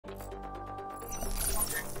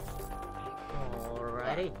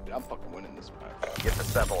Ready? I'm fucking winning this match. Get the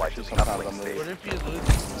satellite to Sometimes I'm stage. What if you lose?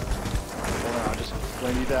 Hold on, I'll just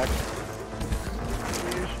flame you back.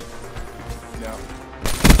 No.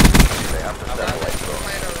 They have the satellite throw.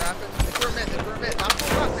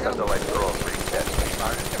 Satellite throw. Reset.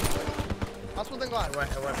 Last one thing glass.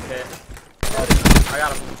 I went pit. I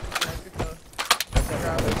got him.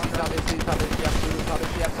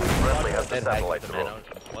 Friendly has the satellite throw.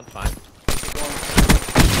 One's fine.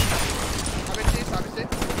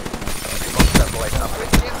 Satellite up.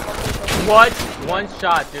 What? One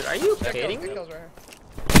shot, dude. Are you kidding me?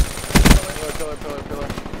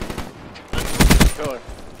 Pillar.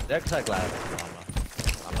 Next side glass.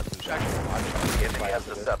 I'm not too sure. Enemy has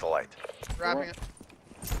the satellite. Wrapping it.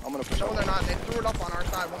 I'm gonna push No, over. they're not. They threw it up on our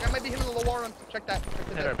side. One guy might be hitting the low wall run. Check that. Check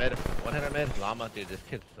the Hitter dip. mid. One hitter mid. Llama, dude, this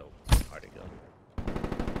kid's so hard to kill.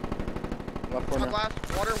 Left Bottom corner. glass.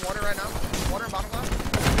 Water right now. Water and bottom glass.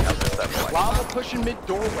 Has the satellite. Lava pushing mid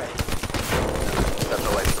doorway.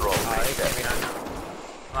 Satellite throw. Reset.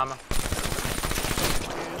 Llama.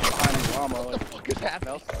 Behind Llama. What the fuck is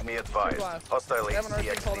happening? Be advised. Hostile They have an RC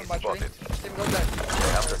HCXD holding by tree. spotted. Steven, go dead. They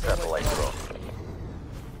have the satellite throw.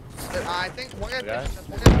 I think one guy Okay. pitched.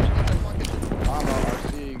 One guy pitched. That's one kitchen. Llama,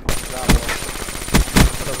 RC,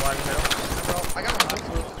 For the one middle. Bro, I got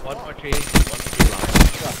one. One more tree. One tree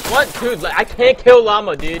llama. What, dude? Like, I can't kill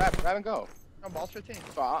Llama, dude. Grab and go. No, balls 15.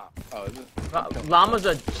 Oh, is it? Llama's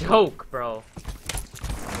a joke, bro.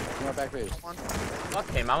 You're not back base. One. Fuck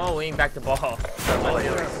him. I'm gonna lean back the ball.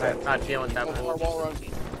 I'm not dealing with that Our bull. wall run.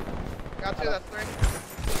 Got two. That's three.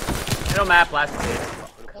 Middle map, last hit.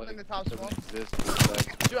 Holding the top small. Exist.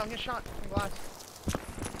 Dude, I'm getting shot from glass.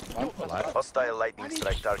 Hostile lightning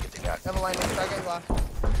strike targeting act. Have a line in second glass. Be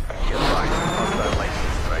advised. Hostile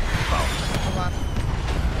lightning strike found. Glass.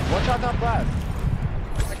 One shot top glass.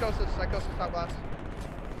 Psychosis top glass.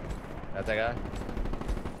 That's that guy.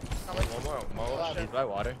 Coming. One more. Oh, He's shit. by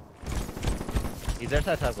water. He's there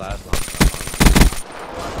side top glass. Top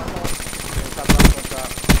glass, one shot.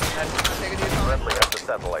 Take a deep time. Friendly has the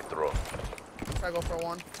satellite throw. Try to go for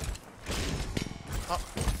one. Oh,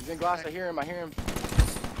 He's in glass. I hear him.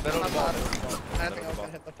 Middle not of the ball. bad. I didn't think I was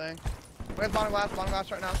gonna hit the thing. We have bottom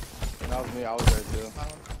glass right now. That was me. I was there too.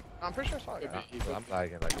 I'm pretty sure I saw it. I'm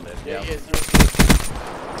lagging like this. Yeah, he is. Dude,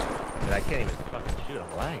 I can't even fucking shoot.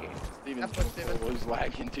 I'm lagging. Steven. That's what Steven. Oh, he's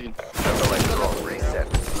lagging, dude. Satellite throw.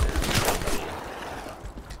 Reset.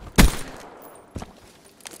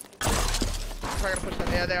 Try to push them.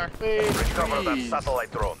 Yeah, they are. Recover that Please.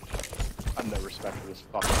 satellite drone. I have no respect for this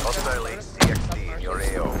fucking. Hostile HCXD in your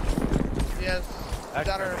AO. Yes. That's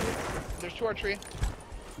That are. perfect. There's two tree.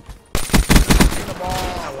 The ball.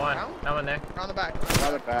 That one. Around? That one there. Around the back.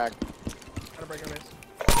 Got it back. Gotta break your base.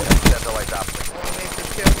 Satellite uplink. Oh, made this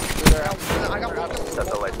kill. I got one.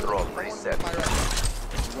 Satellite drone. Reset. My right.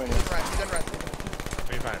 He's winning. He's right. He's in right.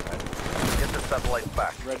 Pretty fine, right? Get the satellite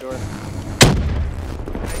back. Red door. Yeah,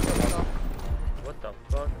 he killed himself. What the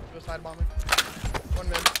fuck? Suicide bombing. One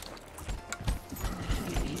mid.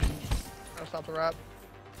 Gotta stop the wrap.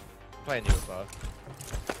 Playing you, boss.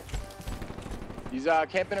 He's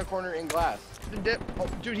camping a corner in glass. The dip. Oh,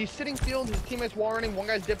 dude, he's sitting field. His teammates wall running. One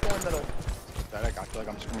guy's dipped going middle. That I feel like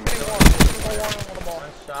I'm screaming. Sitting wall. Sitting wall running on the ball. One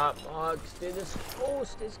shot, Bugs. Dude, this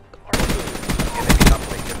host is garbage. Enemy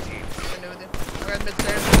uplink your team. One with you. One guy's mid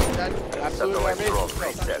stairs. Dead. Absolutely, I Satellite made drone. it.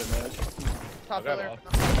 Reset. Top Okay, pillar. ball.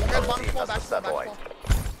 One guy's bottom Team small. has Back the small. Back satellite. small.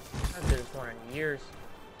 That dude's more in years.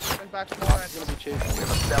 One back small. He's gonna be chasing. We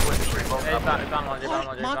have established remote Hey, uplink. found one, found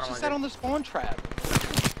one, Mox just sat on the spawn trap.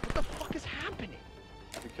 What the fuck is happening?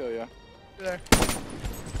 To kill you. You're there.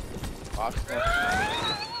 Box.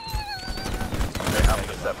 They have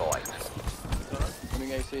the satellite.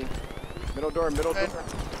 Coming AC. Middle door, middle door. Mid.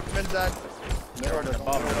 Mid's dead. Middle door.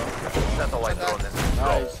 Satellite drone is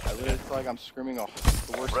Nice. go. I literally feel like I'm screaming the worst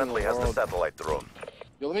thing in Friendly the has the world. satellite drone.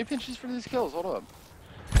 Yo, let me pinch this for these kills. Hold up.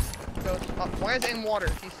 Goes. One guy's in water.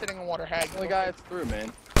 He's sitting in water. Hag. The only guy that's through,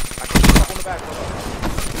 man. I can put up on the back. Hold up.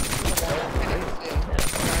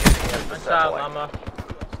 Has the One shot, satellite. Llama.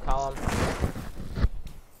 Column.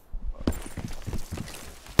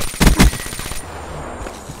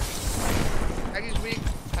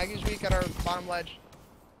 Haggie's weak at our bottom ledge.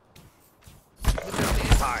 The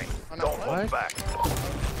 15. Time. Oh, no. Don't What? hold back.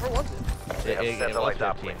 Where was it? They have It satellite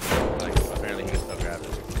was uplink. 15. Like, apparently he can still grab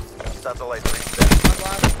it. Satellite reset. On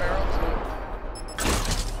glass, barrel.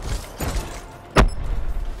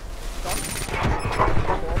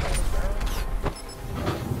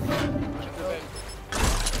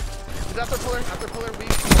 Is after pillar? After pillar, weak.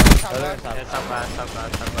 Top glass. Yeah, top glass, top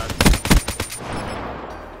glass, top glass.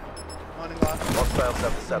 One in glass. Hostiles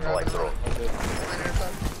have the satellite drone. Mine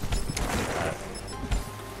intercept.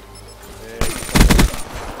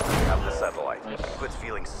 have the satellite. Quit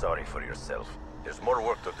feeling sorry for yourself. There's more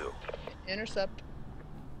work to do. Intercept.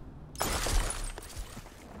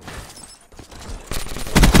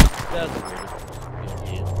 That's weird.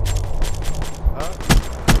 Huh?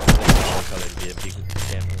 Colored be a big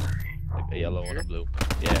camera. Like a yellow and a blue.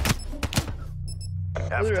 Yeah.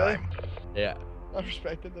 Half Really? time. Yeah. I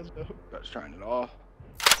respect it. That's dope. Guys trying it all.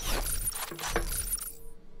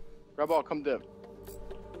 Grab all, come dip.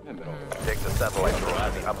 Take the satellite drone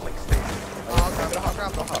to the uplink station. I'll grab it. I'll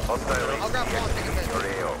grab it. Hostile I'll grab one. Take a HCXD, your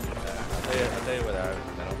minute. AO. I'll tell you where they are.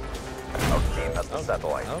 Metal. Our team has the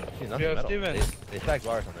satellite. No, she's nothing Yo, metal. Steven. They stacked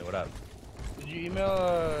bar or something. What up? Did you email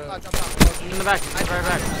Top, top, top. In the back. Right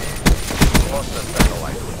back. Lost the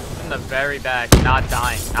satellite. In the very back. Not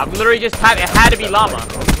dying. I'm literally just it had to be Llama.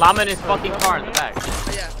 Llama in his fucking car in the back. Oh,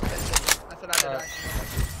 yeah. That's what I did.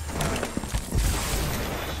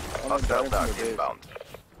 Hostile dog inbound.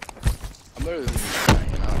 I'm literally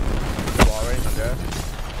hanging out. Ball right under.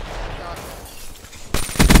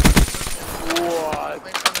 What?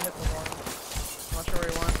 Wait, I'm gonna hit the Warren. Not sure where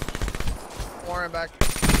he went. Warren back.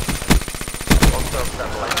 Hostile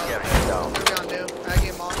satellite carrier down. Maybe on new. Aggie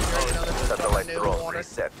and Mom. You already know this is Satellite new. drone Water.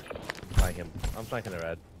 reset. Flank him. I'm flanking the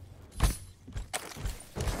red.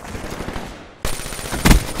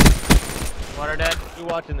 Water dead. You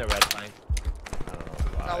watching the red flank? I don't know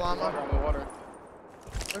why. Got Llama. On the water.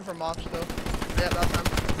 Looking for Mox still. Yeah, that's him.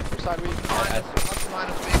 Which side we?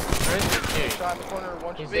 Minus me. Where is this dude? Shot in the corner.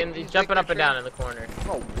 One He's big. in. He's jumping up and down in the corner.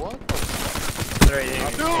 Oh, what? Literally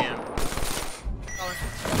didn't even see him.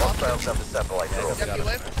 Hostiles have the satellite drone. Yep, you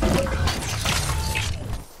live.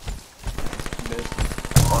 Missed.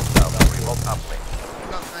 Hostiles remote uplink.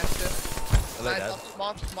 Got nice too. I like Nice. that.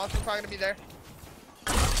 Mox is probably gonna be there.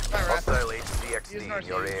 Alright, right. Hostile Use HCXD, Mercy.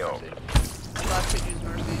 your Use AO. Mercy. Last kid use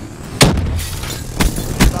Mercy.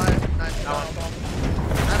 Bye. Nice.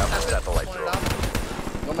 Have the satellite Point it drone.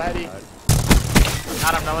 out. On the heady.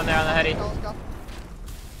 Got him. No one there on the heady. Let's go.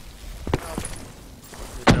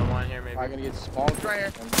 There's no one here, maybe. I'm gonna get spawned. Right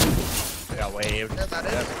here. I got waved. There that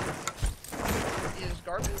is. He is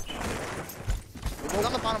garbage. He's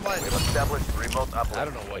on the bottom ledge. We've established remote uplink. I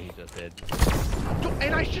don't know what he just did.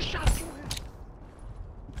 And I just shot him.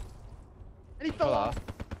 And he fell Hold off.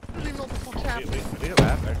 I don't even know what the fuck's happening. We can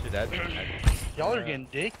laugh. Aren't you dead? y'all are getting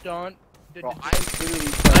dicked on? Bro, I literally.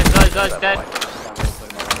 Nice, dead. Satellite.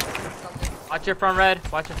 Watch your front red.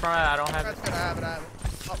 Watch your front red. I don't have That's it. good. I have it.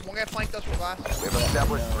 Oh, one guy flanked us from glass. We've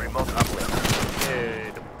established remote uplink.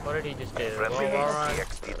 Dude, what did he just do? Friendly Wall run?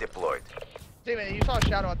 HCXD deployed. Steven, you saw a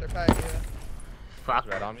shadow out there, Pat. Yeah. Fuck.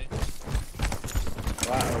 Red on me.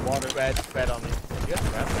 Water. Red on me. You got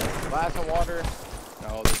the red, man. Glass and water.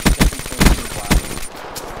 No, there's a second thing in glass.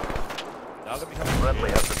 Y'all gonna be coming. Friendly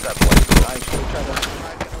has the satellite drone. I'm still trying to.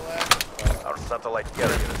 Right, get away. Our satellite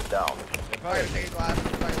carrier is down. They're Probably probably take a glass.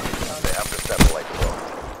 They have the satellite drone.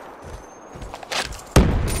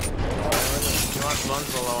 You want bones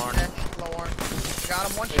below Orn? Okay, low Warren. Got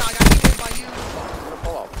him. One shot. I got hit by you. I'm gonna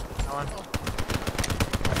pull out. That one?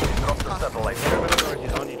 Drop the satellite drone.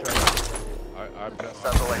 He's on each right.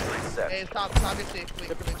 Satellite reset. Hey, stop. Stop. Get safe.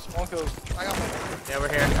 Please. Spawn kills. I got one. Yeah, we're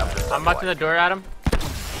here. I'm watching the door at him.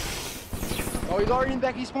 Oh, he's already in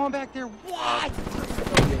back. He spawned back there. What?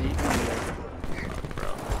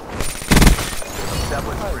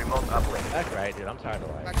 Established remote uplink. That's right, dude. I'm tired of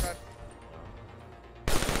lying. Back side.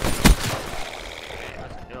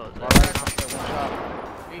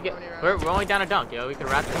 You get, we're only down a dunk, yo. We can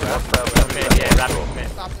wrap this up. Hostile Mid, yeah, wrap it mid.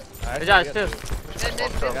 Stop it. Good job, it's two. Mid,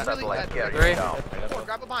 Hostile really satellite bad. carrier Three. down. Four,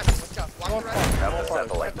 grab a behind me. Let's go. Walk the red. Have the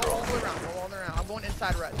satellite Go all drone. the way around. Go all the way around. I'm going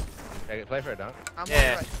inside red. Okay, play for a dunk. I'm Yeah. on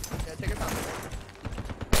red. Yeah, take your time.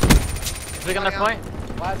 Click on the point.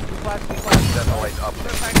 Glass. Satellite They're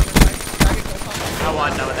uplink. tagging, they're tagging. Tagging, go top. I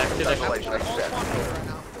won, no, that's two. Satellite They're all reset. spawn pillar right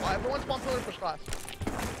now. Everyone's spawn pillar push glass.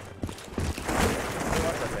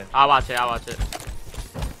 I'll watch it, I'll watch it.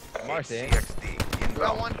 Marcy. HCXD We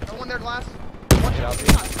got inbound. one there glass. One shot.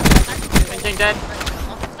 Anything dead?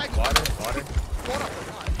 Water. Water.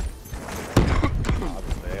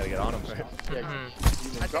 Obviously, I gotta get on him first.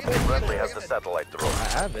 Friendly has the satellite drone. I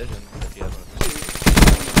have vision. If you haven't.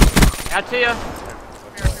 Got to you.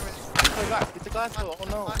 It's a glass. Oh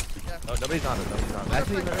no. No, nobody's on it. Nobody's on it.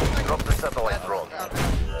 Actually, no. Drop the satellite drone.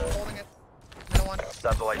 Holding it. No one.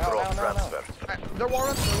 Satellite drone transfer. Alright, they're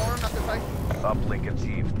warring not this fight. Uplink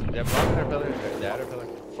achieved. Yeah, block their pillar. Their data pillar.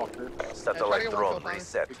 Fucker. Satellite Yeah, try to get drone one kill,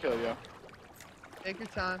 reset. Good kill, yo. Take your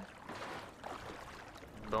time.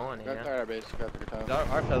 Going Got here. tired, base. Got your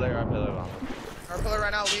time. Our pillar on. Our pillar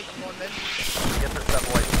right now weak. I'm going mid. Get the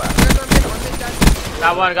satellite back. There's our mid. Our mid guys.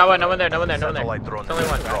 Got one, no one there. Satellite drone It's only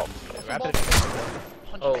one. dropped. Rapid.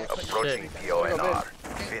 Oh, Approaching shit. PONR.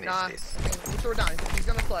 Okay, Finish nah. this. Okay, we're down. He's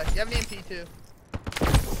gonna flush. You have an EMP too.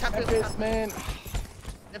 Tap this, Tempest, man.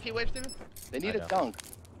 If he waves to me, They need I a know. dunk.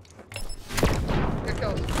 here it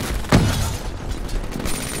goes.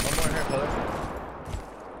 One more here, brother.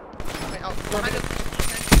 Wait, out. Behind us.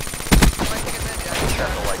 Might take a minute, yeah.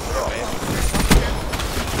 Satellite drop.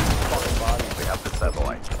 Fucking body. We have the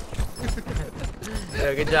satellite.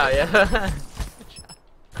 Yeah, good job, yeah.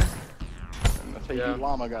 That's how you Yeah. beat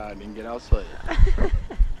Llama God and get outside.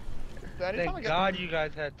 Thank God you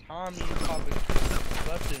guys had Tommy popping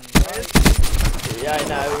left and right. Yeah, I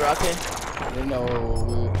know, we rocking. I didn't know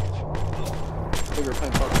we were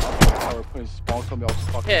playing fucking up. We were putting spawn coming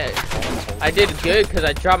off fucking. Yeah, spawn the whole I time. did good because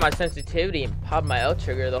I dropped my sensitivity and popped my L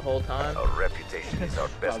trigger the whole time. Our reputation is our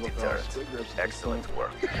best Probably deterrent. squid grips at this Excellent point.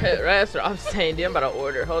 work. Right, that's what I'm saying, dude. I'm about to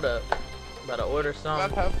order. Hold up. I'm about to order some.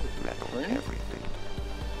 Map have Everything. The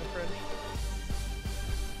fridge.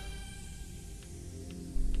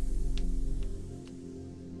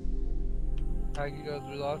 Aggie goes,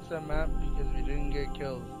 we lost that map because we didn't get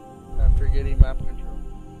kills after getting map control.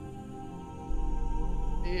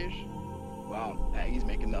 Ish. Wow, Aggie's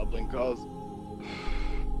making the uplink calls.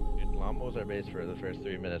 Dude, Llama was our base for the first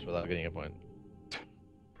 3 minutes without getting a point.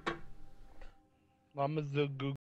 Mama's the goo.